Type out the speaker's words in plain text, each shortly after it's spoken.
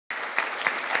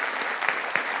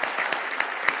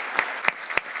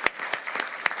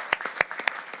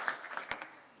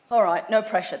All right, no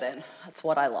pressure then. That's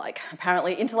what I like.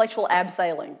 Apparently, intellectual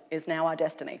abseiling is now our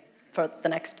destiny for the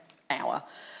next hour.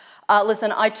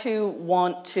 Listen, I too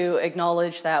want to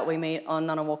acknowledge that we meet on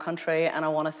Ngunnawal country, and I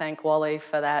want to thank Wally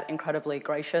for that incredibly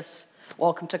gracious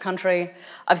welcome to country.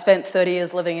 I've spent 30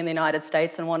 years living in the United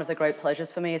States, and one of the great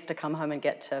pleasures for me is to come home and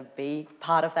get to be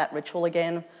part of that ritual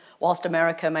again. Whilst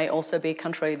America may also be a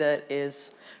country that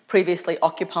is previously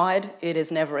occupied, it is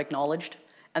never acknowledged.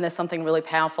 And there's something really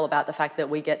powerful about the fact that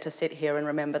we get to sit here and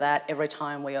remember that every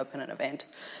time we open an event.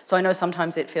 So I know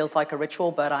sometimes it feels like a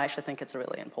ritual, but I actually think it's a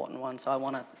really important one, so I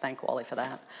want to thank Wally for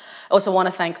that. I also want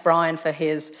to thank Brian for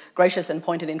his gracious and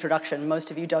pointed introduction. Most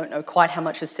of you don't know quite how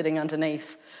much is sitting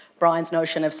underneath Brian's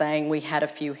notion of saying we had a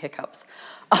few hiccups.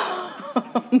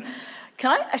 Can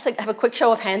I actually have a quick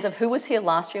show of hands of who was here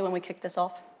last year when we kicked this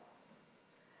off?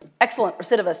 Excellent,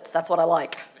 recidivists, that's what I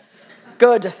like.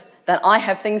 Good. That I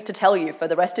have things to tell you. For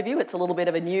the rest of you, it's a little bit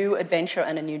of a new adventure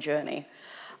and a new journey.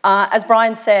 As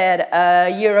Brian said, a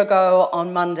year ago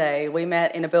on Monday, we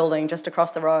met in a building just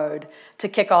across the road to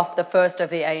kick off the first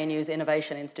of the ANU's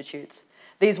Innovation Institutes.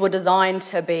 These were designed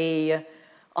to be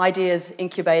ideas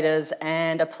incubators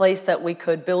and a place that we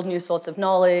could build new sorts of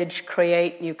knowledge,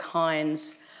 create new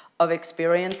kinds of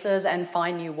experiences, and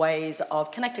find new ways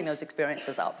of connecting those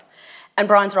experiences up. And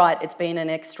Brian's right, it's been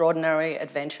an extraordinary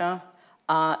adventure.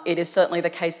 It is certainly the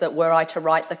case that were I to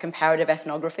write the comparative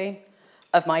ethnography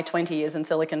of my 20 years in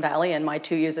Silicon Valley and my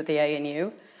 2 years at the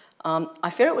ANU, I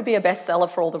fear it would be a bestseller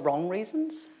for all the wrong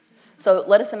reasons. So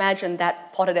let us imagine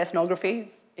that potted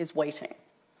ethnography is waiting.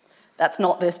 That's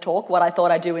not this talk. What I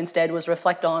thought I'd do instead was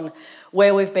reflect on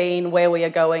where we've been, where we are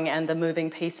going, and the moving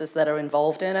pieces that are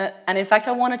involved in it. And in fact,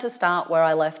 I wanted to start where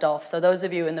I left off. So those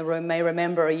of you in the room may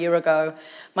remember a year ago,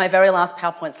 my very last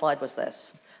PowerPoint slide was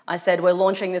this. I said, we're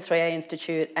launching the 3A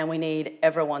Institute and we need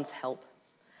everyone's help.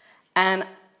 And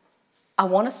I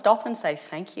want to stop and say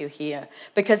thank you here,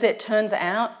 because it turns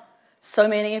out so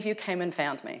many of you came and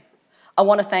found me. I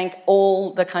want to thank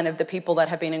all the people that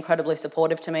have been incredibly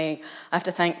supportive to me. I have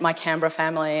to thank my Canberra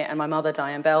family and my mother,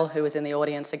 Diane Bell, who is in the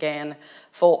audience again,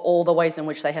 for all the ways in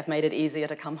which they have made it easier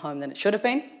to come home than it should have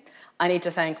been. I need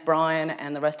to thank Brian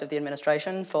and the rest of the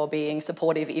administration for being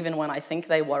supportive even when I think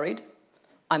they worried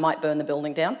I might burn the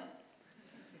building down.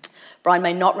 Brian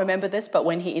may not remember this, but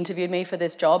when he interviewed me for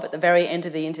this job, at the very end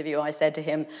of the interview, I said to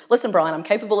him, listen, Brian, I'm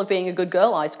capable of being a good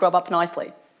girl. I scrub up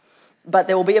nicely. But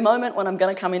there will be a moment when I'm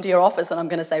going to come into your office and I'm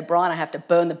going to say, Brian, I have to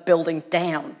burn the building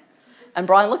down. And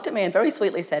Brian looked at me and very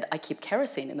sweetly said, I keep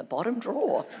kerosene in the bottom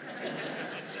drawer.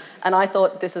 And I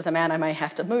thought, this is a man I may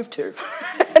have to move to.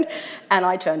 And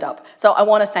I turned up. So I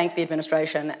want to thank the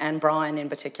administration and Brian in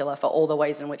particular for all the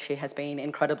ways in which he has been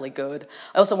incredibly good.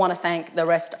 I also want to thank the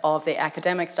rest of the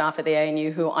academic staff at the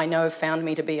ANU who I know found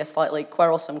me to be a slightly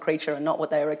quarrelsome creature and not what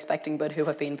they were expecting, but who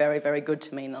have been very, very good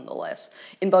to me nonetheless,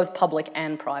 in both public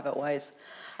and private ways.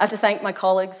 I have to thank my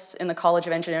colleagues in the College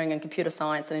of Engineering and Computer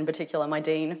Science, and in particular my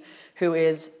dean, who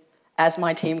is, as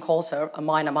my team calls her, a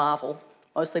minor marvel.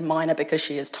 Mostly minor because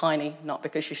she is tiny, not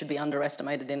because she should be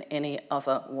underestimated in any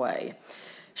other way.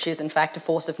 She is in fact a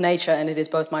force of nature, and it is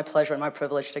both my pleasure and my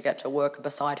privilege to get to work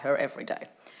beside her every day.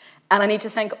 And I need to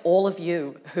thank all of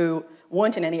you who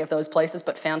weren't in any of those places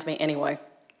but found me anyway.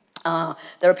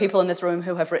 There are people in this room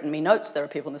who have written me notes. There are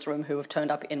people in this room who have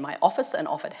turned up in my office and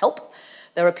offered help.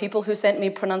 There are people who sent me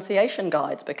pronunciation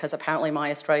guides because apparently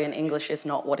my Australian English is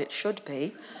not what it should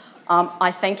be.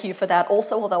 I thank you for that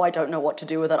also, although I don't know what to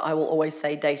do with it. I will always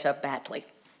say data badly.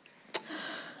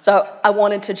 So I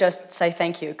wanted to just say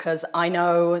thank you, because I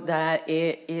know that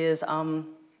it is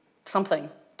something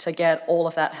to get all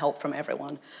of that help from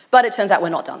everyone. But it turns out we're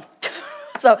not done.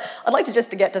 So I'd like to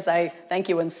just get to say thank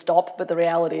you and stop, but the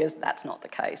reality is that's not the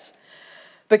case.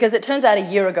 Because it turns out a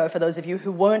year ago, for those of you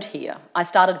who weren't here, I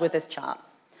started with this chart.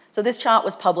 So this chart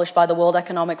was published by the World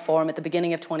Economic Forum at the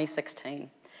beginning of 2016.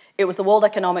 It was the World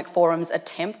Economic Forum's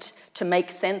attempt to make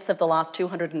sense of the last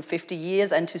 250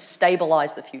 years and to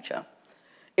stabilise the future.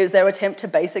 It was their attempt to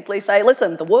basically say,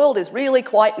 listen, the world is really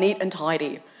quite neat and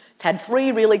tidy. It's had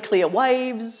 3 really clear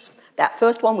waves, that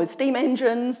first one with steam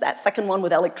engines, that second one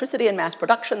with electricity and mass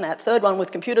production, that third one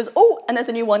with computers, oh, and there's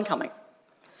a new one coming.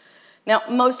 Now,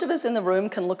 most of us in the room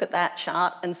can look at that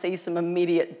chart and see some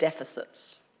immediate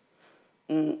deficits.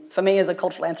 For me as a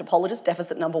cultural anthropologist,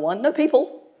 deficit number 1, no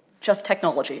people. Just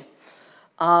technology.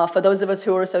 For those of us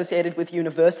who are associated with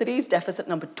universities, deficit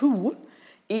number 2,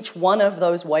 each one of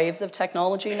those waves of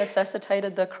technology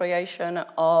necessitated the creation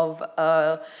of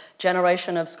a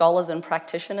generation of scholars and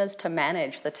practitioners to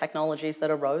manage the technologies that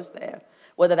arose there.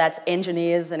 whether that's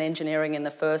engineers and engineering in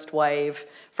the first wave,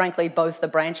 frankly, both the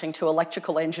branching to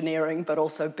electrical engineering, but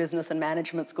also business and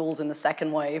management schools in the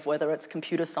second wave, whether it's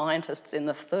computer scientists in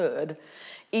the third.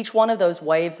 Each one of those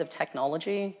waves of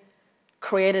technology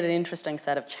created an interesting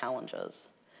set of challenges,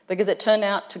 because it turned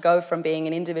out to go from being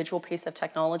an individual piece of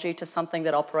technology to something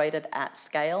that operated at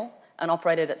scale, and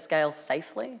operated at scale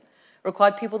safely,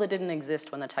 required people that didn't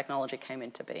exist when the technology came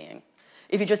into being.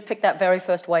 If you just pick that very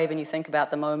first wave and you think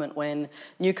about the moment when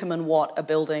Newcomb and Watt are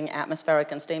building atmospheric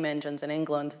and steam engines in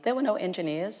England, there were no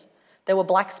engineers. There were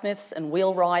blacksmiths and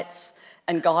wheelwrights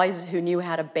and guys who knew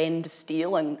how to bend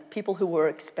steel and people who were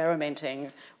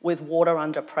experimenting with water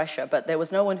under pressure, but there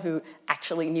was no one who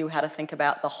actually knew how to think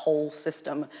about the whole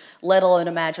system, let alone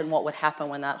imagine what would happen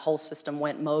when that whole system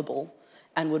went mobile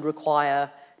and would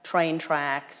require train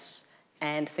tracks,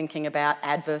 and thinking about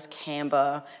adverse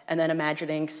camber, and then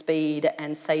imagining speed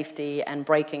and safety and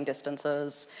braking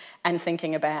distances, and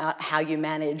thinking about how you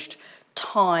managed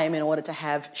time in order to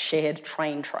have shared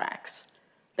train tracks.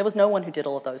 There was no one who did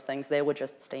all of those things. There were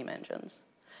just steam engines.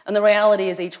 And the reality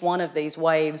is each one of these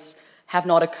waves have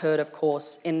not occurred, of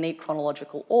course, in neat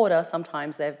chronological order.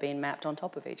 Sometimes they've been mapped on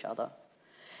top of each other.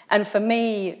 And for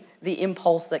me, the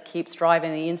impulse that keeps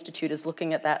driving the Institute is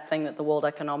looking at that thing that the World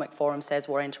Economic Forum says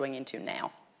we're entering into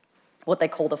now, what they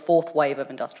call the fourth wave of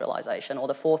industrialization, or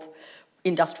the fourth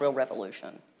industrial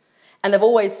revolution. And they've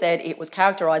always said it was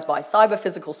characterized by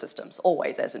cyber-physical systems,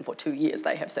 always, as in for 2 years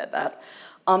they have said that.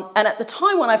 And at the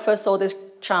time when I first saw this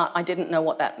chart, I didn't know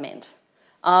what that meant.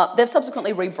 They've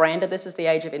subsequently rebranded this as the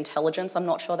age of intelligence. I'm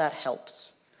not sure that helps.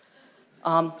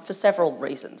 For several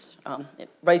reasons. It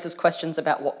raises questions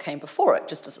about what came before it,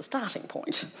 just as a starting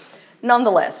point.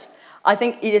 Nonetheless, I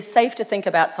think it is safe to think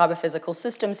about cyber-physical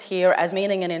systems here as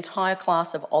meaning an entire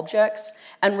class of objects,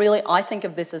 and really I think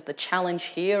of this as the challenge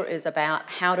here is about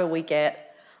how do we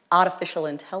get artificial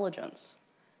intelligence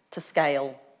to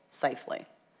scale safely.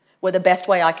 Where the best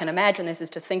way I can imagine this is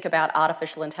to think about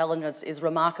artificial intelligence is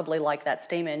remarkably like that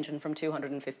steam engine from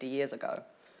 250 years ago.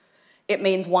 It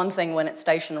means one thing when it's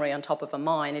stationary on top of a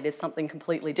mine. It is something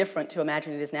completely different to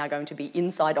imagine it is now going to be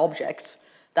inside objects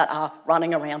that are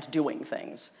running around doing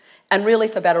things. And really,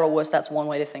 for better or worse, that's one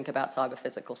way to think about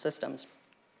cyber-physical systems.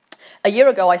 A year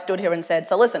ago, I stood here and said,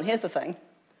 so listen, here's the thing.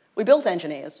 We built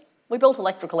engineers. We built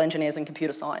electrical engineers and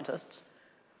computer scientists.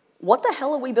 What the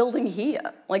hell are we building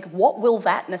here? Like, what will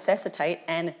that necessitate,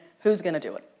 and who's going to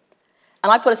do it?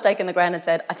 And I put a stake in the ground and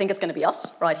said, I think it's going to be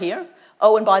us right here.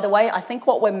 Oh, and by the way, I think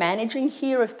what we're managing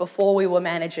here, if before we were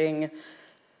managing,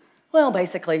 well,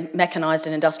 basically mechanized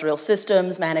and industrial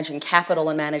systems, managing capital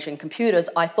and managing computers,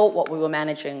 I thought what we were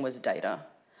managing was data.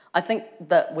 I think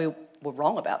that we were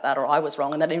wrong about that, or I was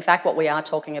wrong, and that in fact what we are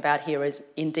talking about here is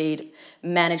indeed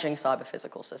managing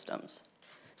cyber-physical systems.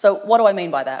 So what do I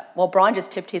mean by that? Well, Brian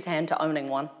just tipped his hand to owning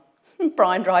one.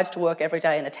 Brian drives to work every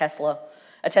day in a Tesla.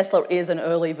 A Tesla is an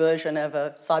early version of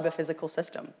a cyber-physical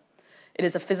system. It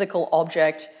is a physical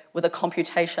object with a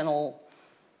computational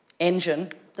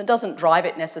engine that doesn't drive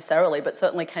it necessarily, but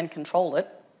certainly can control it.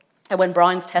 And when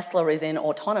Brian's Tesla is in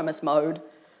autonomous mode,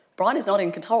 Brian is not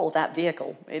in control of that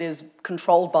vehicle. It is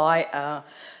controlled by a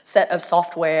set of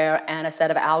software and a set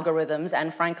of algorithms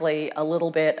and, frankly, a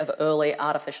little bit of early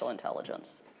artificial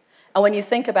intelligence. And when you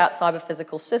think about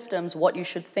cyber-physical systems, what you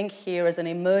should think here is an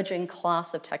emerging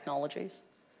class of technologies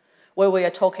where we are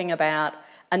talking about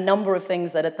a number of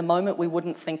things that at the moment we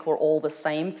wouldn't think were all the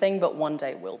same thing, but one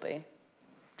day will be.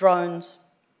 Drones,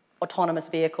 autonomous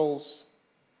vehicles,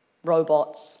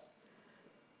 robots,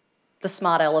 the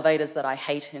smart elevators that I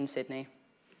hate in Sydney.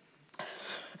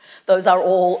 Those are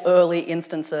all early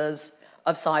instances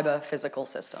of cyber-physical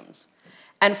systems.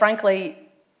 And frankly,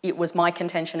 it was my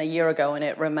contention a year ago, and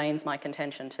it remains my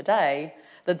contention today,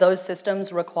 that those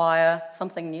systems require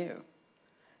something new.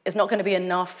 It's not going to be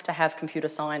enough to have computer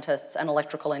scientists and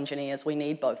electrical engineers. We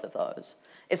need both of those.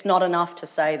 It's not enough to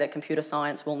say that computer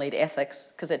science will need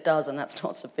ethics, because it does, and that's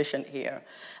not sufficient here.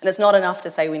 And it's not enough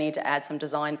to say we need to add some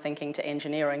design thinking to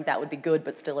engineering. That would be good,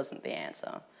 but still isn't the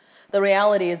answer. The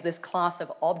reality is this class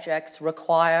of objects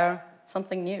require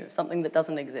something new, something that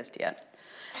doesn't exist yet.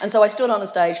 And so I stood on a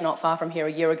stage not far from here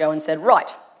a year ago and said,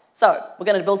 right, so we're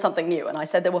going to build something new. And I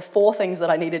said there were 4 things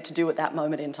that I needed to do at that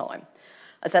moment in time.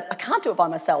 I said, I can't do it by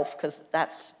myself because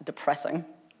that's depressing.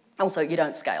 Also, you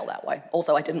don't scale that way.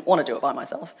 Also, I didn't want to do it by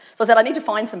myself. So I said, I need to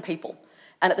find some people.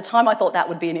 And at the time, I thought that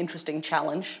would be an interesting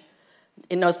challenge,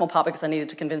 in no small part because I needed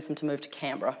to convince them to move to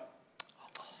Canberra,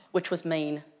 which was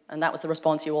mean. And that was the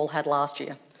response you all had last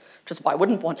year. Just why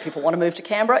wouldn't people want to move to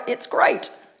Canberra? It's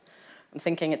great. I'm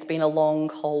thinking it's been a long,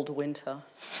 cold winter.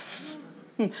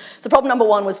 So problem number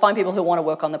 1 was find people who want to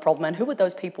work on the problem. And who would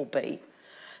those people be?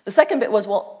 The second bit was,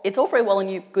 well, it's all very well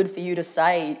and good for you to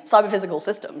say cyber-physical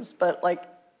systems, but like,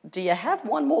 do you have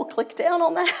one more click down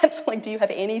on that? Like, do you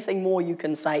have anything more you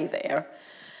can say there?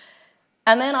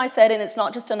 And then I said, and it's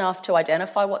not just enough to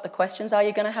identify what the questions are,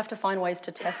 you're going to have to find ways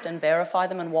to test and verify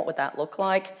them, and what would that look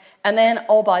like? And then,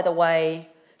 oh, by the way,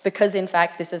 because in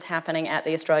fact this is happening at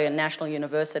the Australian National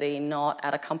University, not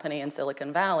at a company in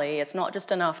Silicon Valley, it's not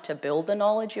just enough to build the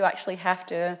knowledge, you actually have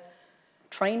to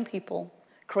train people,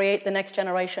 create the next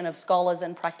generation of scholars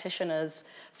and practitioners,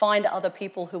 find other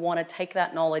people who want to take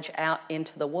that knowledge out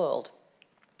into the world.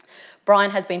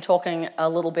 Brian has been talking a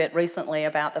little bit recently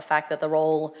about the fact that the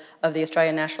role of the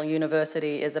Australian National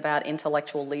University is about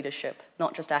intellectual leadership,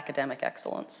 not just academic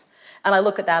excellence. And I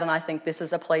look at that and I think this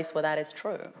is a place where that is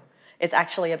true. It's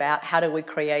actually about how do we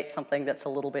create something that's a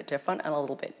little bit different and a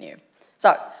little bit new.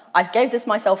 So I gave this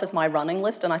myself as my running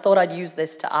list, and I thought I'd use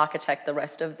this to architect the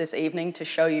rest of this evening to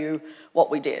show you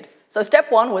what we did. So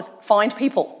step one was find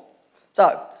people.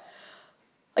 So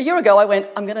a year ago I went,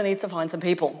 I'm going to need to find some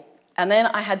people. And then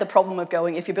I had the problem of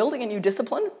going, if you're building a new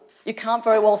discipline, you can't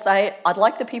very well say, I'd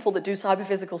like the people that do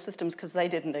cyber-physical systems because they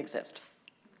didn't exist.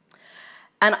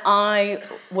 And I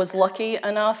was lucky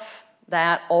enough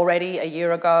that already a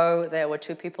year ago, there were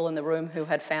 2 people in the room who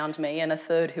had found me and a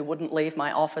third who wouldn't leave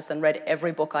my office and read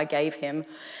every book I gave him.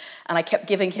 And I kept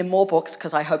giving him more books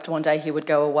because I hoped one day he would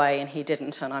go away, and he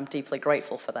didn't, and I'm deeply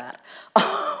grateful for that.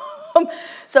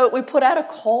 So we put out a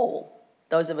call,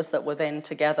 those of us that were then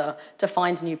together, to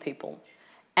find new people.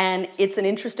 And it's an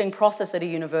interesting process at a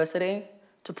university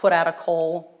to put out a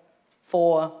call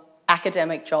for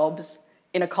academic jobs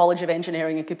in a College of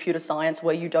Engineering and Computer Science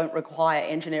where you don't require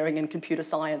engineering and computer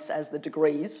science as the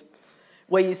degrees,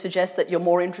 where you suggest that you're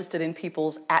more interested in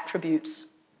people's attributes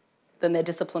than their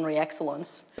disciplinary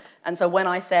excellence. And so when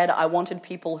I said I wanted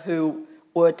people who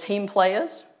were team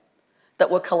players,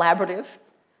 that were collaborative,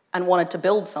 and wanted to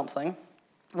build something,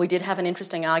 we did have an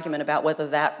interesting argument about whether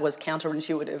that was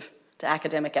counterintuitive to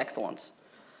academic excellence.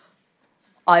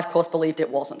 I, of course, believed it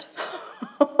wasn't.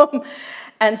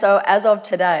 And so as of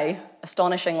today,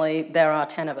 astonishingly, there are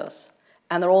 10 of us.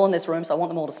 And they're all in this room, so I want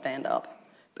them all to stand up,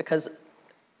 because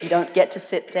you don't get to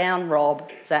sit down,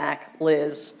 Rob, Zach,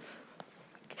 Liz,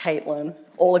 Caitlin,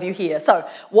 all of you here. So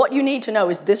what you need to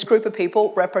know is this group of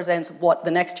people represents what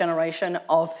the next generation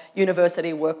of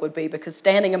university work would be, because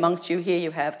standing amongst you here,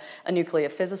 you have a nuclear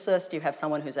physicist, you have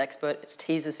someone whose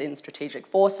expertise is in strategic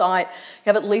foresight,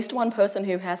 you have at least one person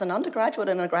who has an undergraduate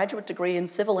and a graduate degree in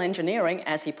civil engineering,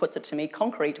 as he puts it to me,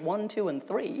 concrete 1, 2, and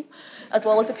 3, as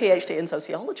well as a PhD in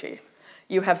sociology.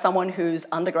 You have someone whose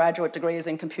undergraduate degree is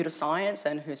in computer science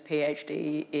and whose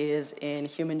PhD is in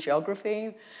human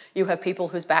geography. You have people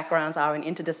whose backgrounds are in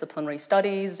interdisciplinary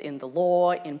studies, in the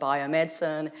law, in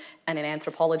biomedicine, and in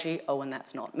anthropology. Oh, and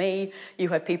that's not me. You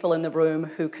have people in the room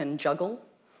who can juggle.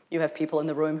 You have people in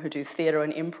the room who do theatre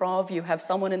and improv. You have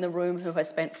someone in the room who has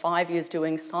spent 5 years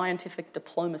doing scientific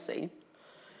diplomacy.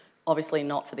 Obviously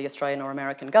not for the Australian or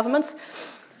American governments.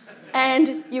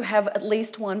 And you have at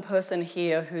least one person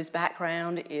here whose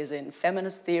background is in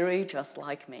feminist theory, just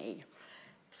like me.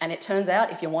 And it turns out,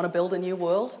 if you want to build a new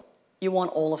world, you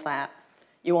want all of that.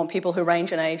 You want people who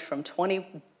range in age from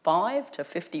 25 to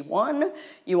 51.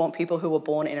 You want people who were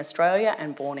born in Australia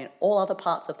and born in all other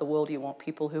parts of the world. You want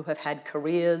people who have had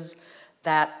careers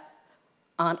that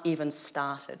aren't even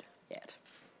started yet.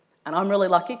 And I'm really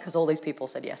lucky because all these people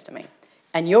said yes to me.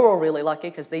 And you're all really lucky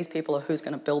because these people are who's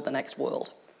going to build the next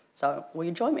world. So will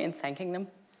you join me in thanking them?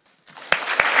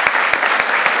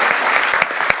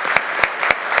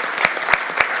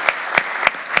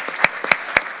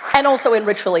 And also in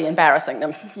ritually embarrassing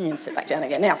them. You can sit back down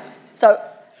again. Now, so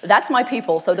that's my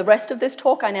people. So the rest of this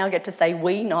talk, I now get to say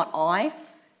we, not I,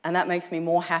 and that makes me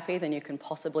more happy than you can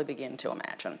possibly begin to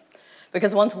imagine.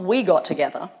 Because once we got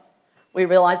together, we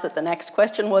realized that the next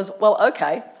question was, well,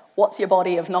 okay, what's your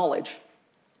body of knowledge?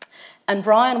 And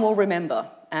Brian will remember,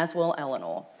 as will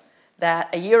Eleanor,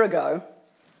 that a year ago,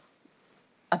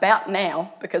 about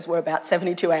now, because we're about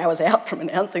 72 hours out from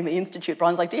announcing the institute,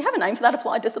 Brian's like, do you have a name for that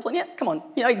applied discipline yet? Come on,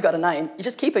 you know you've got a name. You're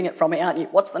just keeping it from me, aren't you?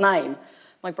 What's the name? I'm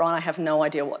like, Brian, I have no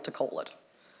idea what to call it.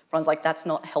 Brian's like, that's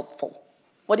not helpful.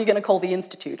 What are you going to call the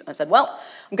institute? I said, well,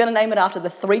 I'm going to name it after the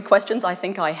 3 questions I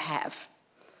think I have.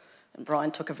 And Brian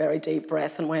took a very deep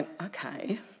breath and went,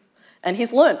 okay. And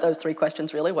he's learnt those 3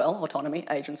 questions really well: autonomy,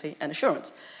 agency, and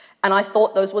assurance. And I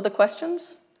thought those were the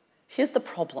questions. Here's the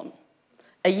problem.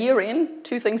 A year in,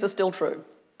 2 things are still true.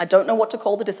 I don't know what to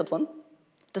call the discipline.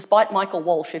 Despite Michael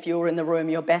Walsh, if you were in the room,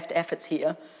 your best efforts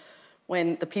here,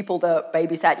 when the people that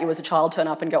babysat you as a child turn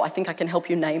up and go, I think I can help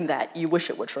you name that, you wish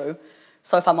it were true.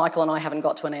 So far, Michael and I haven't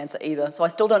got to an answer either. So I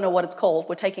still don't know what it's called.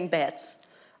 We're taking bets.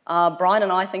 Brian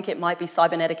and I think it might be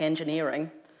cybernetic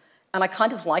engineering. And I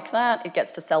kind of like that. It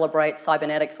gets to celebrate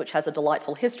cybernetics, which has a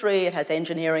delightful history. It has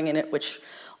engineering in it, which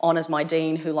honours my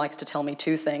dean, who likes to tell me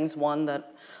two things. One,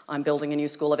 that I'm building a new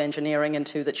school of engineering, and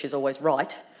two, that she's always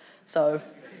right. So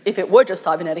if it were just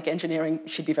cybernetic engineering,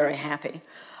 she'd be very happy.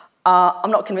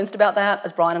 I'm not convinced about that.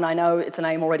 As Brian and I know, it's a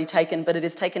name already taken, but it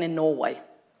is taken in Norway.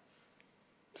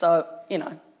 So, you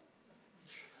know.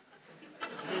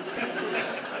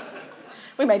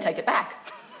 We may take it back.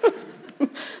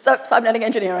 So, cybernetic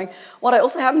engineering. What I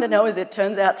also happen to know is it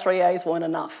turns out 3 A's weren't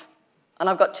enough. And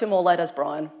I've got 2 more letters,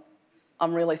 Brian.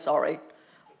 I'm really sorry.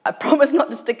 I promise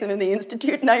not to stick them in the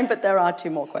institute name, but there are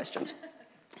 2 more questions.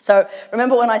 So,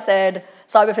 remember when I said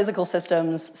cyber-physical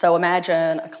systems? So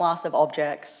imagine a class of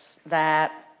objects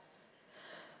that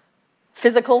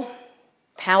physical,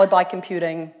 powered by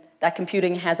computing. That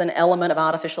computing has an element of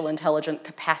artificial intelligent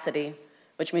capacity,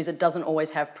 which means it doesn't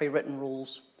always have pre-written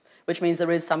rules, which means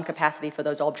there is some capacity for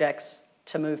those objects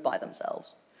to move by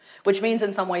themselves, which means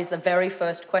in some ways the very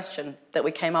first question that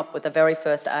we came up with, the very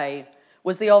first A,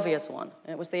 was the obvious one.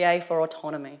 It was the A for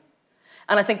autonomy.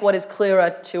 And I think what is clearer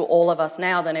to all of us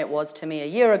now than it was to me a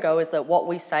year ago is that what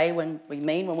we say when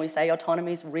we say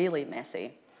autonomy is really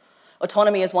messy.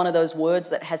 Autonomy is one of those words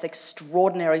that has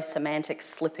extraordinary semantic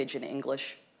slippage in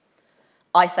English.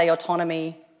 I say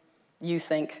autonomy, you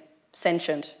think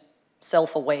sentient,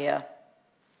 self-aware,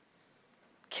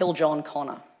 kill John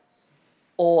Connor,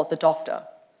 or the Doctor,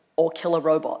 or killer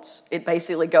robots. It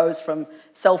basically goes from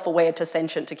self-aware to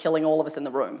sentient to killing all of us in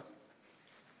the room.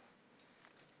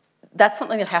 That's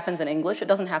something that happens in English. It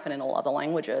doesn't happen in all other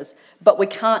languages. But we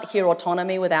can't hear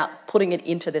autonomy without putting it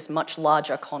into this much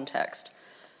larger context.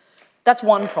 That's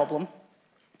one problem.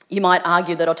 You might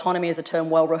argue that autonomy is a term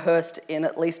well rehearsed in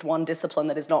at least one discipline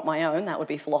that is not my own. That would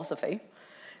be philosophy.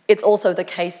 It's also the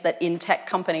case that in tech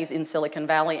companies in Silicon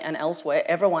Valley and elsewhere,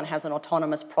 everyone has an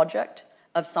autonomous project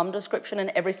of some description, and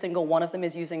every single one of them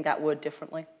is using that word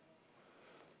differently.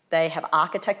 They have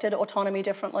architected autonomy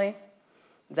differently.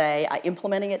 They are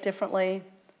implementing it differently.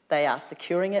 They are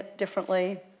securing it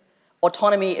differently.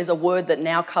 Autonomy is a word that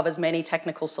now covers many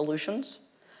technical solutions.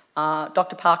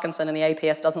 Dr. Parkinson in the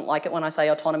APS doesn't like it when I say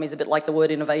autonomy is a bit like the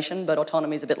word innovation, but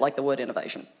autonomy is a bit like the word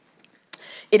innovation.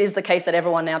 It is the case that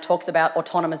everyone now talks about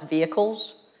autonomous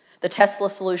vehicles. The Tesla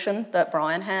solution that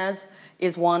Brian has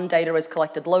is one, data is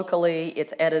collected locally,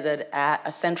 it's edited at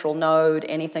a central node,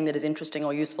 anything that is interesting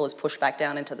or useful is pushed back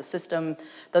down into the system.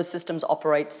 Those systems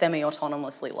operate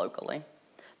semi-autonomously locally.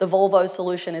 The Volvo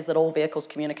solution is that all vehicles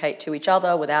communicate to each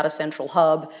other without a central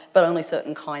hub, but only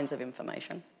certain kinds of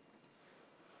information.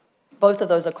 Both of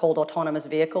those are called autonomous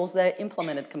vehicles. They're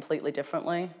implemented completely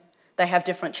differently. They have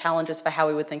different challenges for how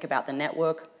we would think about the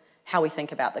network, how we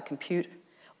think about the compute,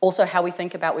 also how we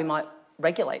think about we might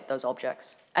regulate those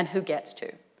objects and who gets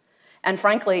to. And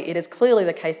frankly, it is clearly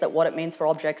the case that what it means for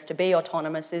objects to be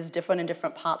autonomous is different in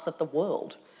different parts of the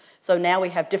world. So now we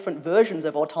have different versions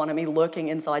of autonomy lurking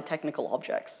inside technical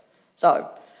objects. So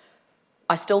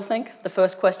I still think the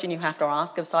first question you have to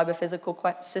ask of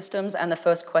cyber-physical systems and the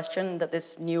first question that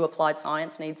this new applied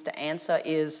science needs to answer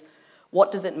is,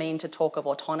 what does it mean to talk of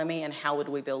autonomy and how would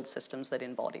we build systems that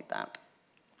embodied that?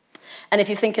 And if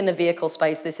you think in the vehicle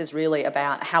space, this is really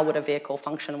about how would a vehicle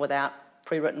function without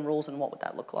pre-written rules and what would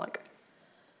that look like?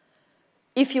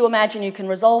 If you imagine you can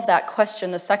resolve that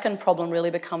question, the second problem really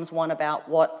becomes one about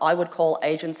what I would call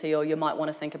agency, or you might want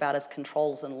to think about as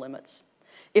controls and limits.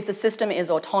 If the system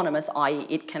is autonomous, i.e.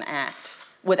 it can act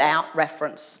without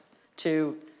reference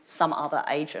to some other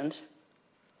agent,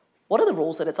 what are the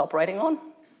rules that it's operating on?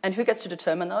 And who gets to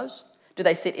determine those? Do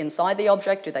they sit inside the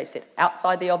object? Do they sit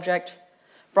outside the object?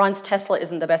 Brian's Tesla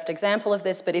isn't the best example of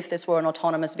this, but if this were an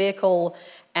autonomous vehicle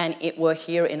and it were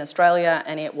here in Australia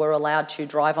and it were allowed to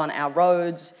drive on our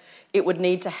roads, it would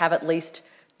need to have at least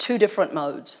 2 different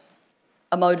modes,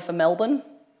 a mode for Melbourne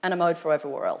and a mode for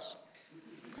everywhere else.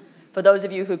 For those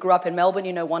of you who grew up in Melbourne,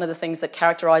 you know one of the things that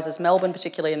characterises Melbourne,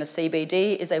 particularly in the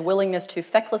CBD, is a willingness to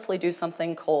fecklessly do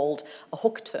something called a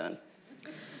hook turn.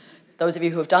 Those of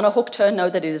you who have done a hook turn know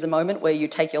that it is a moment where you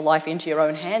take your life into your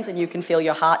own hands and you can feel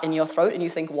your heart in your throat and you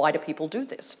think, why do people do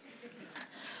this?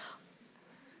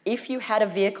 If you had a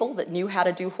vehicle that knew how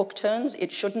to do hook turns,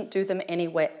 it shouldn't do them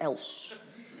anywhere else.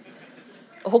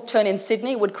 A hook turn in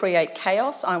Sydney would create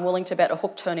chaos. I'm willing to bet a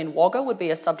hook turn in Wagga would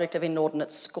be a subject of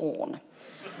inordinate scorn.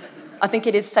 I think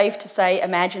it is safe to say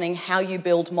imagining how you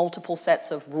build multiple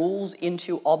sets of rules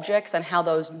into objects and how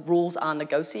those rules are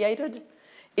negotiated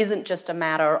isn't just a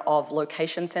matter of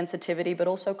location sensitivity, but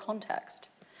also context.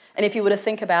 And if you were to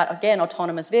think about, again,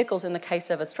 autonomous vehicles in the case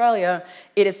of Australia,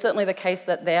 it is certainly the case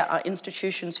that there are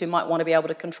institutions who might want to be able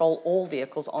to control all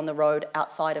vehicles on the road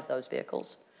outside of those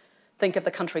vehicles. Think of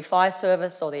the Country Fire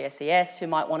Service or the SES, who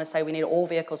might want to say we need all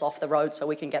vehicles off the road so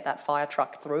we can get that fire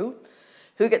truck through.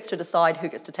 Who gets to decide who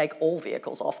gets to take all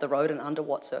vehicles off the road and under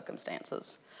what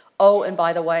circumstances? Oh, and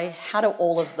by the way, how do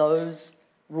all of those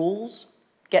rules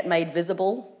get made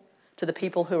visible to the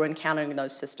people who are encountering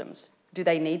those systems? Do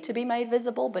they need to be made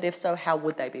visible? But if so, how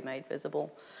would they be made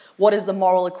visible? What is the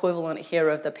moral equivalent here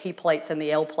of the P plates and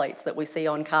the L plates that we see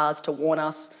on cars to warn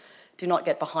us, do not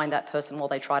get behind that person while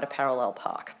they try to parallel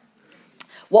park?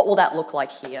 What will that look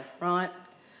like here, right?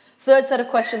 Third set of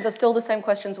questions are still the same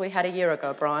questions we had a year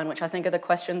ago, Brian, which I think are the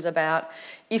questions about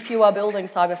if you are building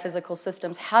cyber-physical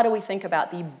systems, how do we think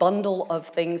about the bundle of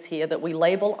things here that we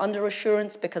label under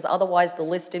assurance, because otherwise the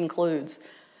list includes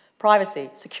privacy,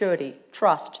 security,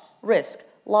 trust, risk,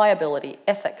 liability,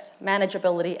 ethics,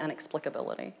 manageability, and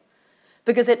explicability.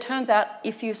 Because it turns out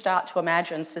if you start to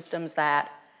imagine systems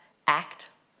that act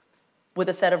with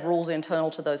a set of rules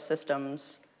internal to those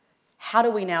systems, how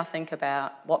do we now think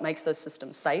about what makes those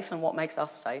systems safe and what makes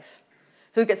us safe?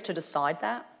 Who gets to decide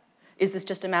that? Is this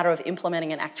just a matter of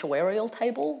implementing an actuarial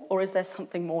table, or is there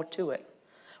something more to it?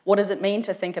 What does it mean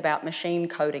to think about machine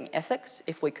coding ethics,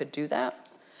 if we could do that?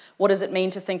 What does it mean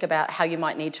to think about how you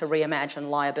might need to reimagine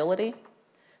liability?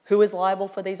 Who is liable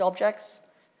for these objects?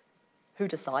 Who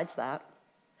decides that?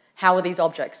 How are these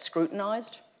objects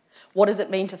scrutinized? What does it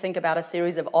mean to think about a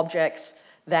series of objects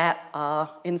that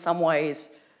are, in some ways,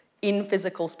 in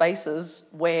physical spaces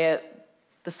where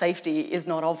the safety is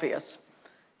not obvious?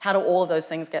 How do all of those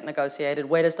things get negotiated?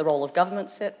 Where does the role of government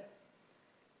sit?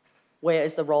 Where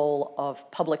is the role of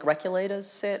public regulators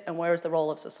sit? And where is the role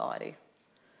of society?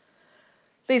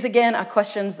 These, again, are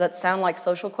questions that sound like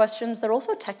social questions. They're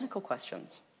also technical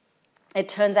questions. It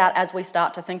turns out as we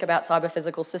start to think about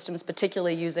cyber-physical systems,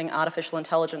 particularly using artificial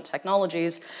intelligence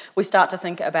technologies, we start to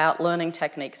think about learning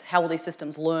techniques. How will these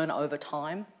systems learn over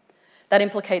time? That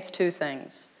implicates two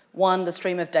things. One, the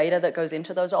stream of data that goes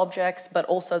into those objects, but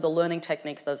also the learning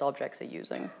techniques those objects are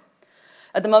using.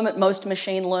 At the moment, most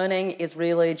machine learning is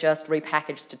really just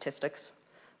repackaged statistics.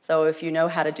 So if you know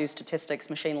how to do statistics,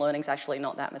 machine learning is actually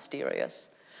not that mysterious.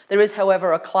 There is,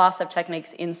 however, a class of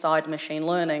techniques inside machine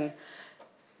learning,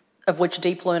 of which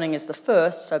deep learning is the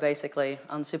first, so basically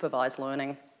unsupervised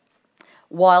learning.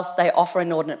 Whilst they offer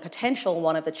inordinate potential,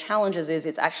 one of the challenges is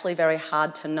it's actually very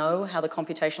hard to know how the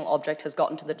computational object has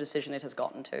gotten to the decision it has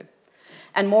gotten to.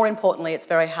 And more importantly, it's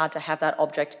very hard to have that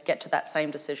object get to that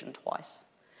same decision twice.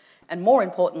 And more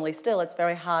importantly still, it's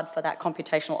very hard for that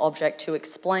computational object to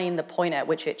explain the point at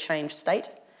which it changed state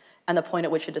and the point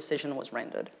at which a decision was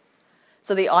rendered.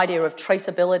 So the idea of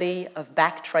traceability, of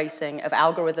backtracing, of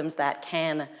algorithms that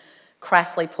can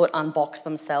crassly put unbox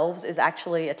themselves is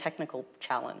actually a technical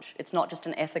challenge. It's not just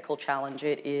an ethical challenge,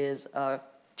 it is a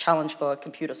challenge for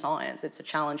computer science. It's a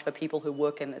challenge for people who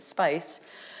work in this space,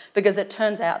 because it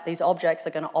turns out these objects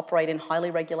are going to operate in highly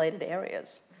regulated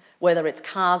areas. Whether it's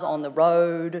cars on the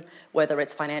road, whether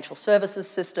it's financial services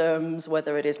systems,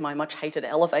 whether it is my much hated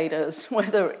elevators,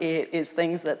 whether it is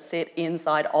things that sit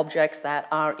inside objects that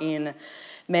are in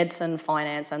medicine,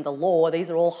 finance, and the law, these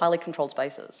are all highly controlled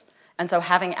spaces. And so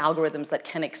having algorithms that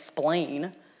can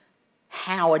explain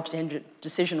how a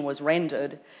decision was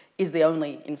rendered is the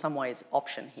only, in some ways,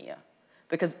 option here.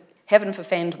 Because heaven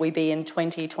forfend we be in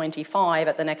 2025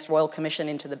 at the next Royal Commission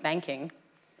into the banking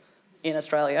in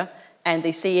Australia, and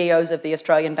the CEOs of the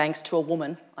Australian banks, to a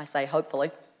woman, I say hopefully,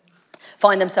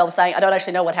 find themselves saying, I don't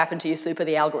actually know what happened to you, super,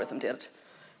 the algorithm did it.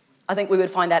 I think we would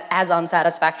find that as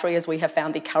unsatisfactory as we have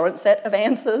found the current set of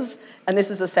answers, and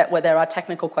this is a set where there are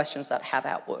technical questions that have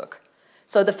outwork.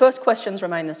 So the first questions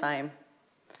remain the same.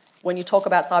 When you talk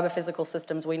about cyber-physical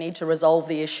systems, we need to resolve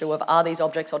the issue of, are these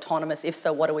objects autonomous? If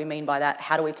so, what do we mean by that?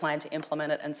 How do we plan to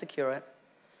implement it and secure it?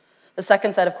 The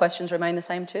second set of questions remain the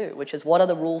same too, which is what are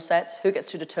the rule sets, who gets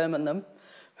to determine them,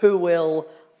 who will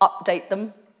update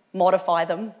them, modify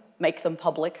them, make them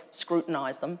public,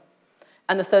 scrutinize them.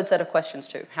 And the third set of questions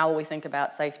too, how will we think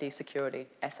about safety, security,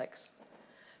 ethics?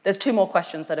 There's two more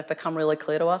questions that have become really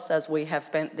clear to us as we have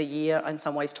spent the year in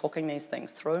some ways talking these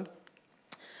things through.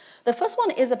 The first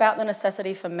one is about the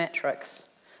necessity for metrics.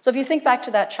 So if you think back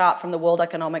to that chart from the World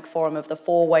Economic Forum of the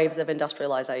 4 waves of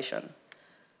industrialization,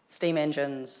 steam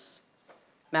engines,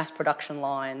 mass production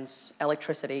lines,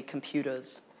 electricity,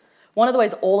 computers. One of the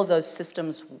ways all of those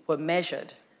systems were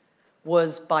measured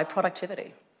was by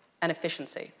productivity and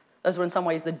efficiency. Those were in some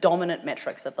ways the dominant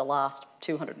metrics of the last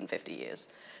 250 years.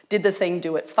 Did the thing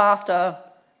do it faster,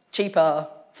 cheaper,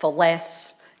 for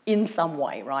less, in some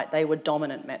way, right? They were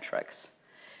dominant metrics.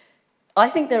 I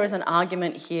think there is an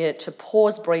argument here to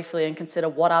pause briefly and consider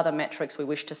what are the metrics we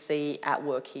wish to see at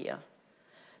work here.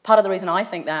 Part of the reason I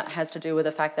think that has to do with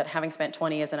the fact that having spent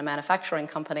 20 years in a manufacturing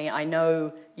company, I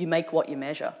know you make what you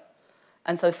measure.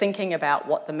 And so thinking about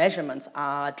what the measurements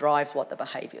are drives what the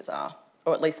behaviours are,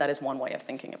 or at least that is one way of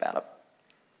thinking about it.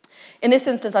 In this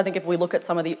instance, I think if we look at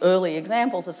some of the early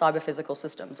examples of cyber-physical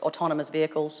systems, autonomous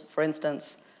vehicles, for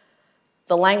instance,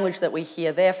 the language that we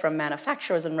hear there from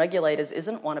manufacturers and regulators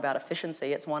isn't one about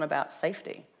efficiency, it's one about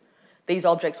safety. These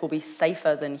objects will be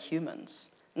safer than humans,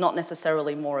 not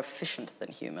necessarily more efficient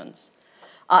than humans.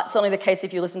 It's certainly the case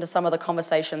if you listen to some of the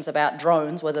conversations about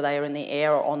drones, whether they are in the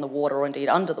air or on the water or indeed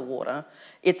under the water.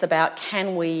 It's about,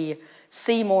 can we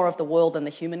see more of the world than the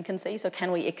human can see? So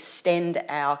can we extend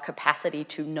our capacity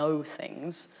to know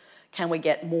things? Can we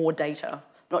get more data?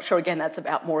 I'm not sure, again, that's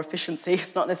about more efficiency.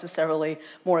 It's not necessarily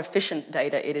more efficient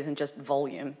data, it isn't just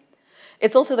volume.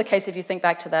 It's also the case if you think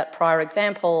back to that prior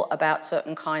example about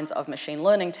certain kinds of machine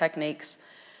learning techniques.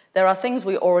 There are things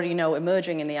we already know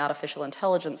emerging in the artificial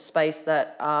intelligence space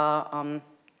that are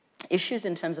issues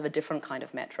in terms of a different kind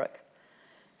of metric.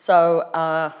 So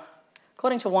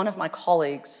according to one of my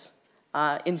colleagues,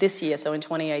 in this year, so in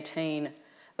 2018,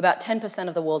 about 10%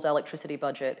 of the world's electricity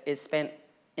budget is spent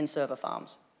in server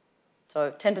farms.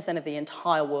 So 10% of the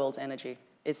entire world's energy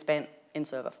is spent in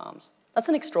server farms. That's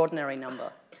an extraordinary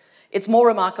number. It's more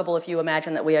remarkable if you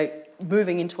imagine that we are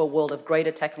moving into a world of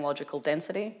greater technological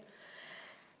density.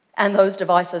 And those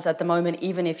devices at the moment,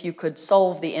 even if you could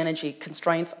solve the energy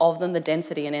constraints of them, the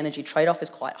density and energy trade-off is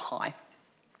quite high.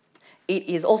 It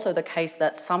is also the case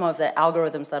that some of the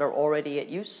algorithms that are already at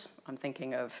use, I'm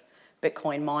thinking of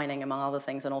Bitcoin mining among other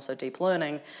things and also deep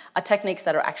learning, are techniques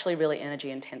that are actually really energy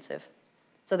intensive.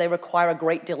 So they require a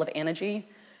great deal of energy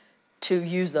to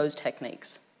use those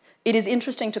techniques. It is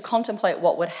interesting to contemplate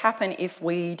what would happen if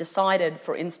we decided,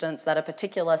 for instance, that a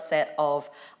particular set of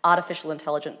artificial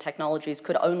intelligent technologies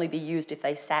could only be used if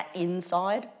they sat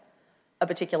inside a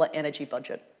particular energy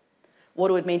budget. What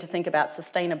it would mean to think about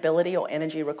sustainability or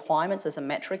energy requirements as a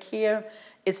metric here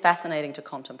is fascinating to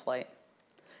contemplate.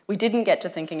 We didn't get to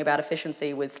thinking about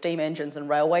efficiency with steam engines and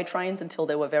railway trains until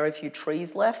there were very few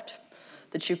trees left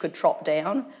that you could chop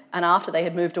down. And after they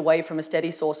had moved away from a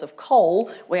steady source of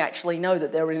coal, we actually know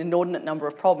that there were an inordinate number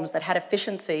of problems that had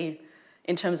efficiency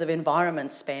in terms of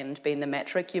environment spend being the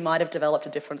metric, you might have developed a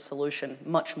different solution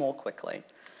much more quickly.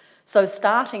 So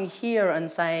starting here and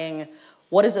saying,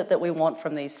 what is it that we want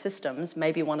from these systems?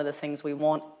 Maybe one of the things we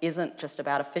want isn't just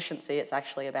about efficiency, it's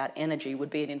actually about energy, would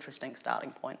be an interesting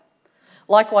starting point.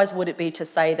 Likewise, would it be to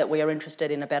say that we are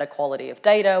interested in a better quality of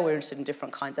data, we're interested in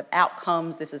different kinds of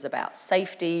outcomes, this is about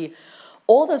safety.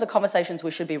 All those are conversations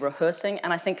we should be rehearsing,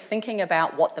 and I think thinking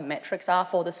about what the metrics are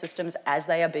for the systems as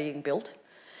they are being built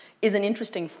is an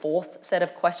interesting fourth set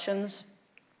of questions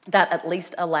that at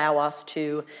least allow us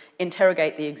to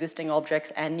interrogate the existing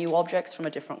objects and new objects from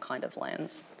a different kind of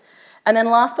lens. And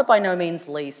then last but by no means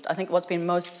least, I think what's been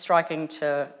most striking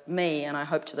to me, and I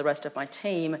hope to the rest of my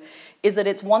team, is that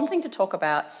it's one thing to talk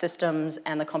about systems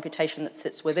and the computation that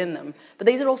sits within them, but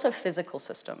these are also physical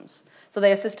systems. So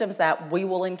they are systems that we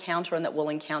will encounter and that will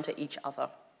encounter each other.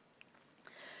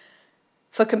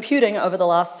 For computing, over the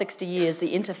last 60 years,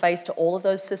 the interface to all of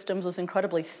those systems was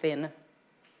incredibly thin. It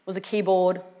was a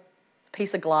keyboard, a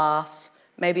piece of glass,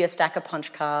 maybe a stack of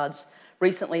punch cards,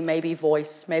 recently maybe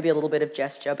voice, maybe a little bit of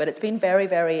gesture, but it's been very,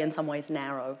 very, in some ways,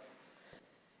 narrow.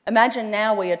 Imagine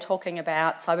now we are talking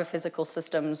about cyber-physical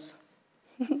systems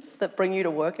that bring you to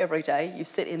work every day. You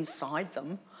sit inside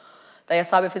them. They are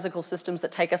cyber-physical systems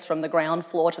that take us from the ground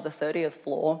floor to the 30th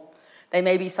floor. They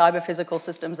may be cyber-physical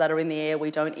systems that are in the air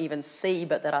we don't even see,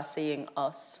 but that are seeing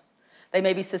us. They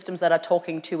may be systems that are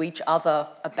talking to each other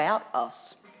about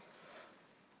us.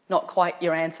 Not quite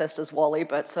your ancestors, Wally,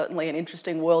 but certainly an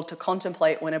interesting world to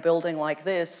contemplate when a building like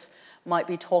this might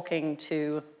be talking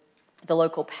to the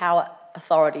local power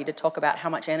authority to talk about how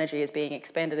much energy is being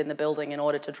expended in the building in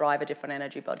order to drive a different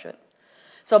energy budget.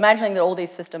 So imagining that all these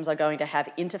systems are going to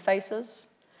have interfaces,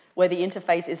 where the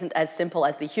interface isn't as simple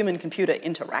as the human-computer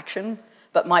interaction,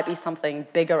 but might be something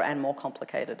bigger and more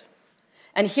complicated.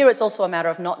 And here it's also a matter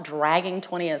of not dragging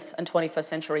 20th and 21st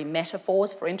century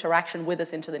metaphors for interaction with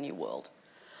us into the new world.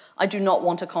 I do not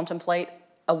want to contemplate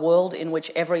a world in which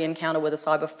every encounter with a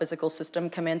cyber-physical system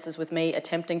commences with me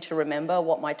attempting to remember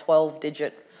what my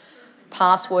 12-digit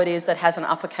password is that has an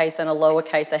uppercase and a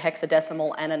lowercase, a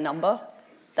hexadecimal and a number.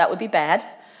 That would be bad.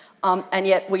 And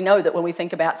yet we know that when we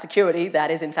think about security, that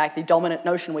is in fact the dominant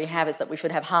notion we have, is that we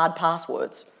should have hard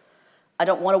passwords. I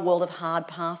don't want a world of hard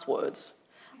passwords.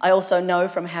 I also know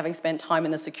from having spent time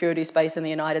in the security space in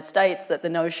the United States that the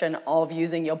notion of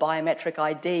using your biometric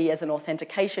ID as an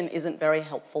authentication isn't very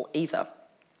helpful either.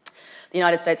 The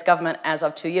United States government, as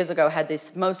of 2 years ago, had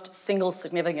this most single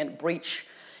significant breach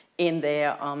in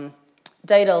their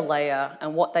data layer,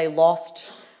 and what they lost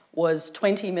was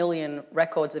 20 million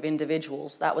records of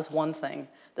individuals. That was one thing.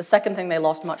 The second thing they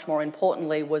lost, much more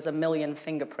importantly, was 1 million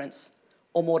fingerprints,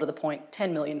 or more to the point,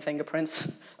 10 million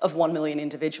fingerprints of 1 million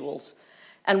individuals.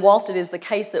 And whilst it is the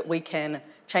case that we can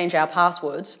change our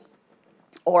passwords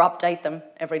or update them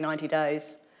every 90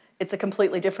 days, it's a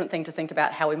completely different thing to think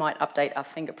about how we might update our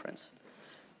fingerprints.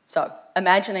 So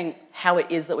imagining how it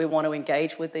is that we want to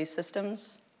engage with these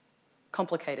systems,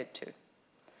 complicated too.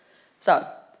 So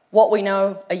what we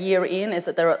know a year in is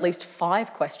that there are at least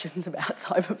 5 questions about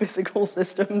cyber-physical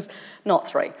systems, not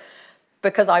 3.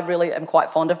 Because I really am quite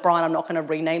fond of Brian, I'm not going to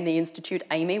rename the institute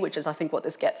Amy, which is I think what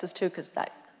this gets us to, because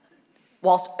that,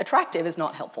 whilst attractive, is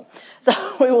not helpful. So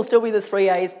we will still be the 3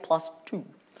 A's plus 2.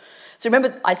 So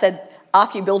remember I said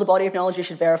after you build a body of knowledge, you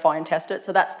should verify and test it.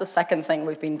 So that's the second thing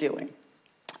we've been doing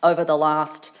over the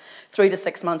last 3 to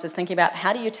 6 months, is thinking about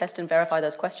how do you test and verify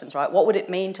those questions, right? What would it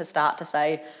mean to start to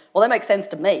say, well, that makes sense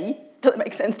to me. Does it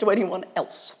make sense to anyone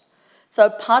else? So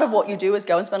part of what you do is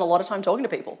go and spend a lot of time talking to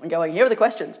people and going, here are the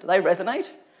questions, do they resonate?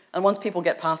 And once people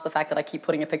get past the fact that I keep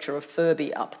putting a picture of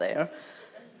Furby up there,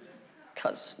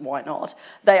 because why not,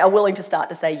 they are willing to start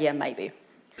to say, yeah, maybe.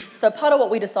 So part of what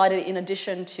we decided, in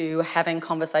addition to having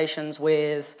conversations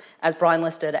with, as Brian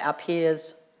listed, our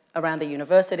peers around the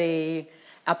university,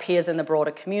 our peers in the broader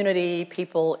community,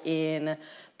 people in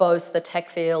both the tech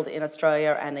field in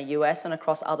Australia and the US and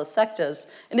across other sectors,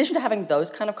 in addition to having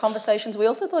those kind of conversations, we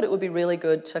also thought it would be really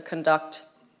good to conduct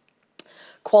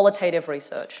qualitative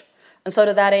research. And so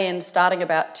to that end, starting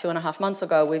about 2.5 months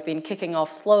ago, we've been kicking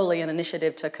off slowly an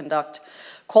initiative to conduct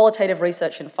qualitative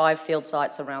research in 5 field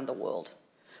sites around the world.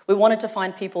 We wanted to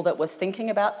find people that were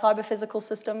thinking about cyber-physical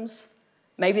systems.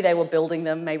 Maybe they were building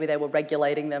them, maybe they were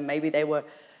regulating them, maybe they were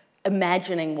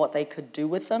imagining what they could do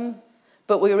with them.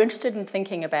 But we were interested in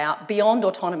thinking about, beyond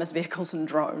autonomous vehicles and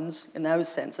drones, in those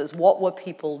senses, what were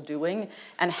people doing,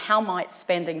 and how might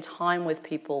spending time with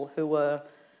people who were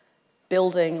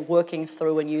building, working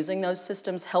through, and using those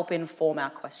systems help inform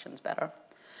our questions better.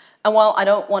 And while I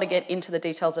don't want to get into the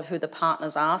details of who the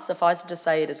partners are, suffice it to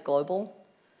say it is global.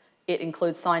 It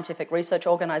includes scientific research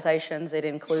organisations, it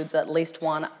includes at least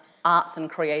one arts and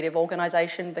creative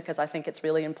organisation, because I think it's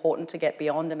really important to get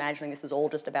beyond imagining this is all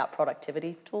just about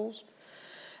productivity tools.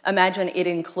 Imagine it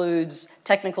includes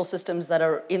technical systems that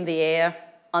are in the air,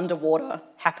 underwater,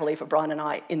 happily for Brian and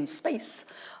I, in space.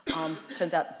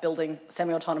 Turns out building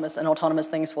semi-autonomous and autonomous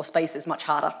things for space is much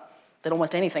harder than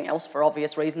almost anything else for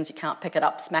obvious reasons. You can't pick it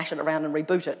up, smash it around and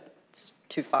reboot it. It's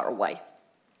too far away.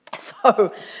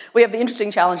 So we have the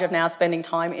interesting challenge of now spending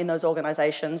time in those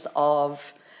organisations,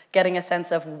 of getting a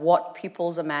sense of what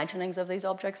people's imaginings of these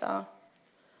objects are,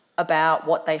 about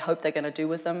what they hope they're going to do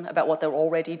with them, about what they're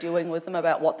already doing with them,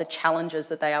 about what the challenges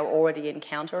that they are already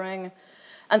encountering.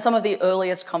 And some of the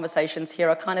earliest conversations here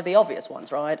are kind of the obvious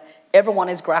ones, right? Everyone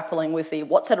is grappling with the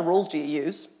what set of rules do you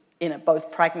use, in a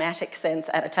both pragmatic sense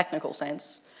and a technical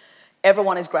sense.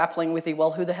 Everyone is grappling with the,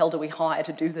 well, who the hell do we hire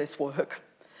to do this work?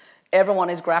 Everyone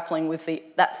is grappling with the,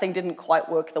 that thing didn't quite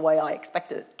work the way I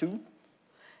expected it to.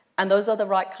 And those are the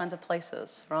right kinds of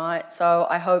places, right? So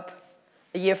I hope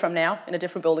a year from now, in a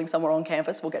different building somewhere on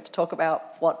campus, we'll get to talk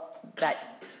about what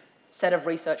that set of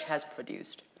research has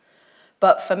produced.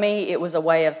 But for me, it was a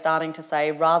way of starting to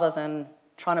say, rather than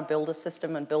trying to build a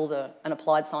system and build an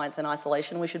applied science in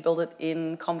isolation, we should build it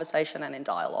in conversation and in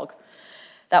dialogue.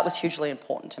 That was hugely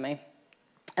important to me.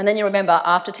 And then you remember,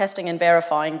 after testing and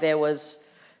verifying, there was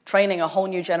training a whole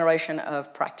new generation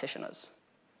of practitioners.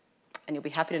 And you'll be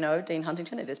happy to know, Dean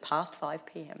Huntington, it is past 5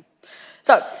 p.m.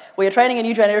 So we are training a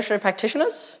new generation of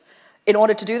practitioners. In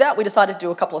order to do that, we decided to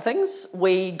do a couple of things.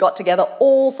 We got together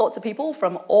all sorts of people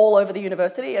from all over the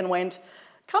university and went,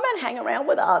 come and hang around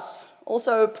with us.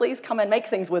 Also, please come and make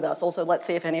things with us. Also, let's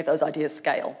see if any of those ideas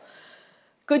scale.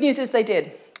 Good news is they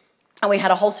did. And we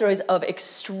had a whole series of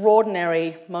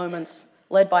extraordinary moments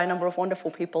led by a number of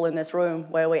wonderful people in this room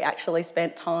where we actually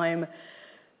spent time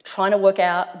trying to work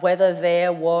out whether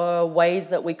there were ways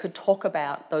that we could talk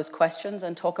about those questions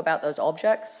and talk about those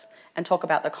objects and talk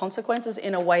about the consequences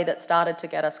in a way that started to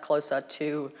get us closer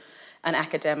to an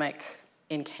academic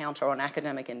encounter or an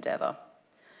academic endeavour.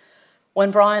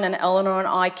 When Brian and Eleanor and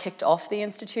I kicked off the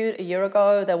Institute a year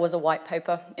ago, there was a white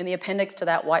paper. In the appendix to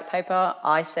that white paper,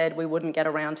 I said we wouldn't get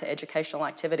around to educational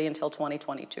activity until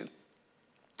 2022.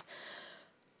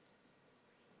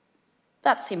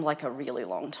 That seemed like a really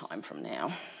long time from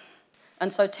now.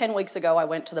 And so 10 weeks ago, I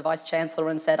went to the Vice Chancellor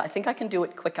and said, I think I can do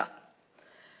it quicker.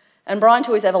 And Brian,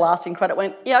 to his everlasting credit,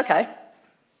 went, yeah, okay.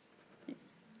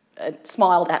 And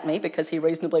smiled at me because he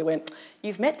reasonably went,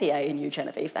 you've met the ANU,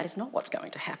 Genevieve, that is not what's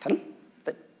going to happen,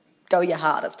 but go your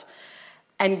hardest.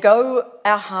 And go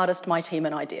our hardest, my team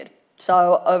and I did.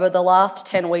 So over the last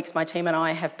 10 weeks, my team and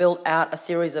I have built out a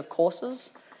series of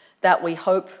courses that we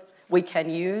hope we can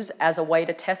use as a way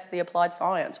to test the applied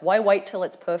science. Why wait till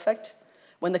it's perfect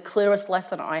when the clearest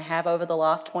lesson I have over the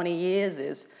last 20 years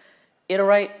is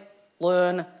iterate,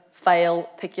 learn, fail,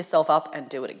 pick yourself up and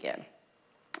do it again.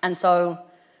 And so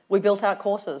we built out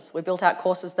courses. We built out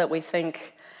courses that we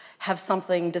think have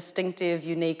something distinctive,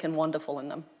 unique and wonderful in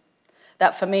them.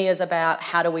 That for me is about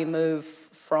how do we move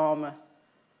from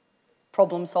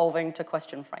problem solving to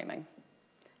question framing?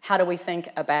 How do we think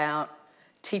about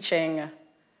teaching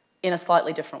in a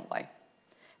slightly different way?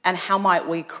 And how might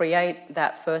we create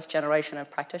that first generation of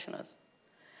practitioners?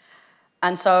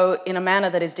 And so in a manner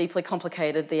that is deeply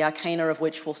complicated, the arcana of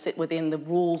which will sit within the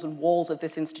rules and walls of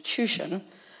this institution,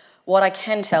 what I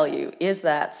can tell you is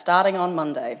that starting on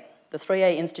Monday, the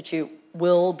 3A Institute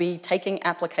will be taking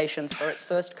applications for its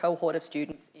first cohort of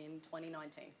students in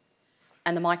 2019.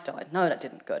 And the mic died. No, that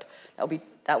didn't. Good.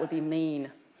 That would be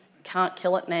mean. Can't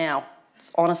kill it now.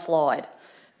 It's on a slide.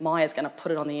 Maya's going to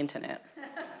put it on the internet.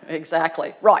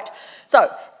 Exactly. Right.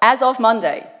 So, as of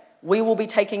Monday, we will be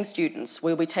taking students.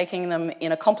 We'll be taking them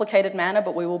in a complicated manner,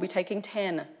 but we will be taking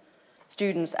 10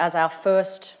 students as our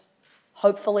first,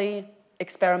 hopefully,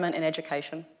 experiment in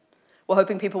education. We're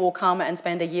hoping people will come and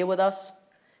spend a year with us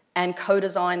and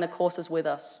co-design the courses with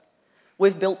us.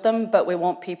 We've built them, but we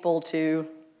want people to,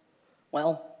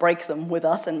 well, break them with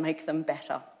us and make them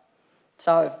better.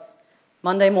 So,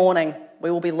 Monday morning,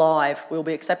 we will be live. We will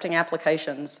be accepting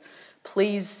applications.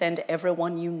 Please send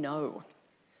everyone you know.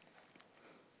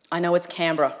 I know it's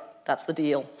Canberra. That's the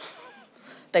deal.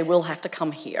 They will have to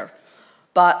come here.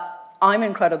 But I'm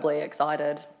incredibly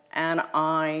excited, and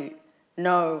I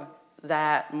know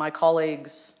that my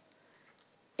colleagues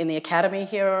in the academy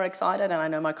here are excited, and I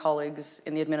know my colleagues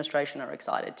in the administration are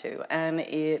excited too. And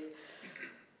it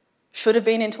should have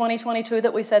been in 2022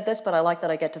 that we said this, but I like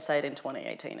that I get to say it in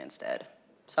 2018 instead.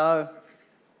 So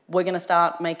we're going to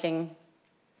start making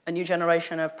a new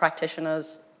generation of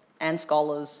practitioners and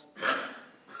scholars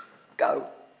go.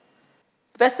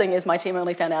 The best thing is my team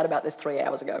only found out about this 3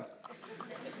 hours ago.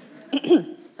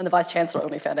 And the Vice Chancellor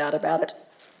only found out about it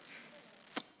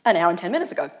an hour and 10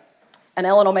 minutes ago. And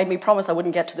Eleanor made me promise I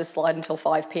wouldn't get to this slide until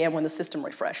 5 p.m. when the system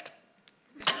refreshed.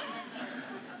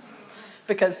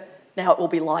 Because now it will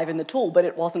be live in the tool, but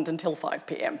it wasn't until 5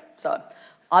 p.m. So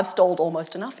I've stalled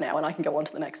almost enough now, and I can go on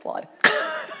to the next slide.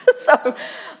 So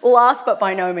last but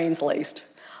by no means least,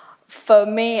 for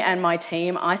me and my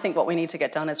team, I think what we need to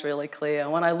get done is really clear.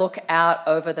 When I look out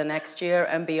over the next year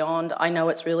and beyond, I know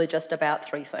it's really just about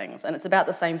 3 things, and it's about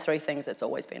the same 3 things it's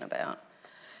always been about.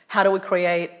 How do we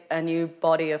create a new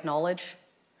body of knowledge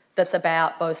that's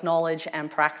about both knowledge and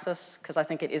praxis? Because I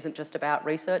think it isn't just about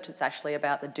research, it's actually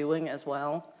about the doing as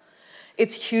well.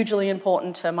 It's hugely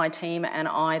important to my team and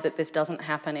I that this doesn't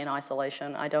happen in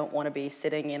isolation. I don't want to be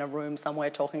sitting in a room somewhere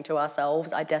talking to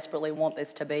ourselves. I desperately want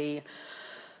this to be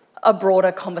a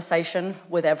broader conversation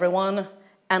with everyone.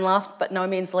 And last but no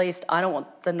means least, I don't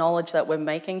want the knowledge that we're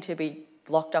making to be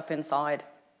locked up inside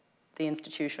the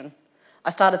institution. I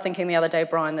started thinking the other day,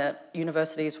 Brian, that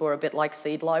universities were a bit like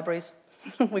seed libraries.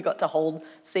 We got to hold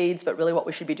seeds, but really what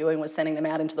we should be doing was sending them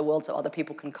out into the world so other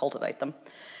people can cultivate them.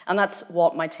 And that's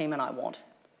what my team and I want.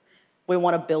 We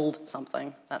want to build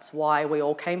something. That's why we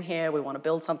all came here. We want to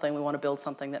build something. We want to build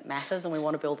something that matters, and we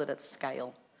want to build it at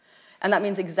scale. And that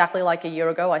means exactly like a year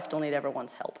ago, I still need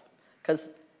everyone's help. Because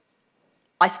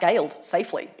I scaled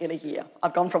safely in a year.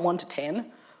 I've gone from 1 to 10,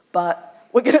 but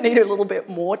we're going to need a little bit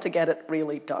more to get it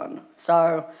really done.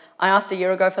 So I asked a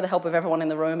year ago for the help of everyone in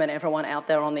the room and everyone out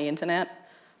there on the internet.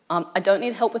 I don't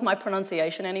need help with my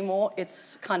pronunciation anymore.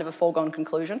 It's kind of a foregone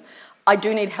conclusion. I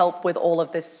do need help with all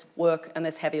of this work and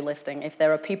this heavy lifting. If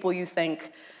there are people you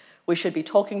think we should be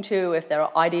talking to, if there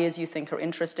are ideas you think are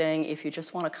interesting, if you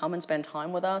just want to come and spend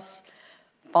time with us,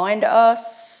 find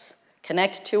us,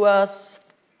 connect to us.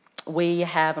 We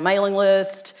have a mailing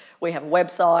list. We have a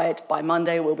website. By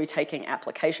Monday, we'll be taking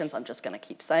applications. I'm just going to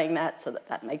keep saying that so that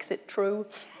that makes it true.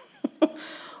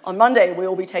 On Monday, we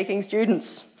will be taking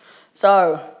students.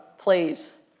 So,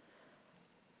 please.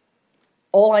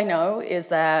 All I know is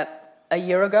that a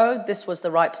year ago, this was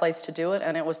the right place to do it,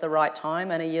 and it was the right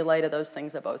time, and a year later, those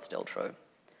things are both still true.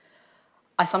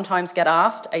 I sometimes get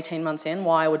asked, 18 months in,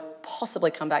 why I would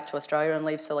possibly come back to Australia and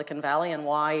leave Silicon Valley, and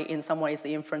why, in some ways,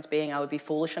 the inference being I would be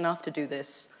foolish enough to do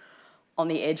this on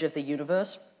the edge of the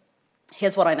universe.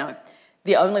 Here's what I know.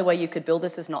 The only way you could build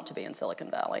this is not to be in Silicon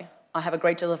Valley. I have a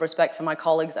great deal of respect for my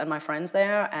colleagues and my friends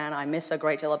there, and I miss a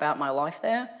great deal about my life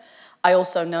there. I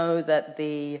also know that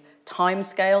the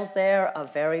timescales there are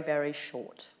very, very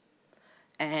short.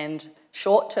 And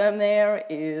short term there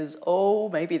is, oh,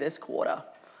 maybe this quarter.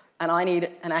 And I need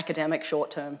an academic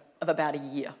short term of about a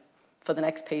year for the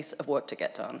next piece of work to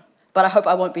get done. But I hope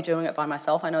I won't be doing it by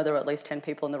myself. I know there are at least 10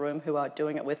 people in the room who are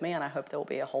doing it with me, and I hope there will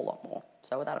be a whole lot more.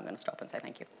 So with that, I'm going to stop and say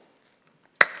thank you.